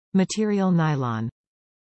MaterialNylon.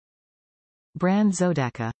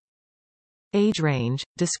 BrandZodaca. Age range,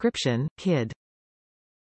 description, kid.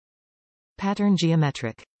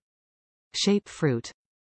 PatternGeometric. ShapeFruit.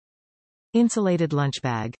 Insulated Lunch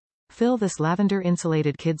Bag. Fill this lavender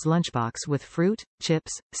insulated kids lunchbox with fruit,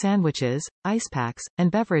 chips, sandwiches, ice packs,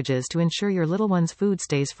 and beverages to ensure your little one's food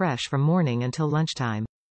stays fresh from morning until lunchtime.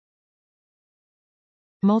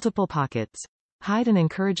 Multiple pockets. Hide an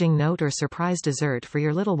encouraging note or surprise dessert for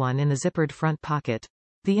your little one in the zippered front pocket.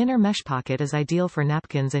 The inner mesh pocket is ideal for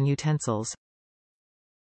napkins and utensils.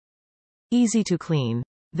 Easy to clean.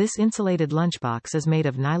 This insulated lunchbox is made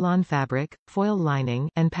of nylon fabric, foil lining,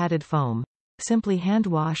 and padded foam. Simply hand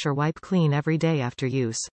wash or wipe clean every day after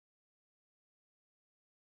use.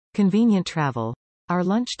 Convenient travel. Our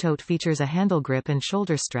lunch tote features a handle grip and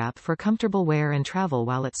shoulder strap for comfortable wear and travel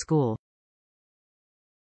while at school.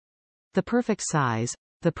 The perfect size.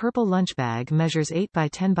 The purple lunch bag measures 8 by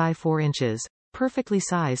 10 by 4 inches, perfectly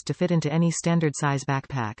sized to fit into any standard size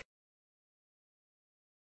backpack.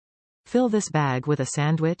 Fill this bag with a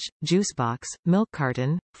sandwich, juice box, milk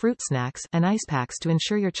carton, fruit snacks, and ice packs to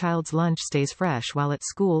ensure your child's lunch stays fresh while at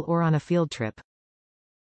school or on a field trip.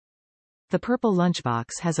 The purple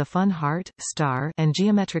lunchbox has a fun heart, star, and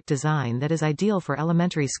geometric design that is ideal for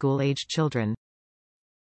elementary school-aged children.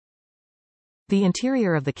 The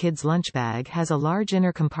interior of the kids' lunch bag has a large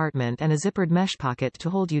inner compartment and a zippered mesh pocket to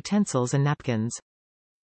hold utensils and napkins.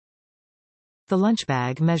 The lunch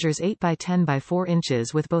bag measures 8 by 10 by 4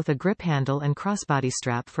 inches with both a grip handle and crossbody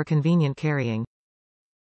strap for convenient carrying.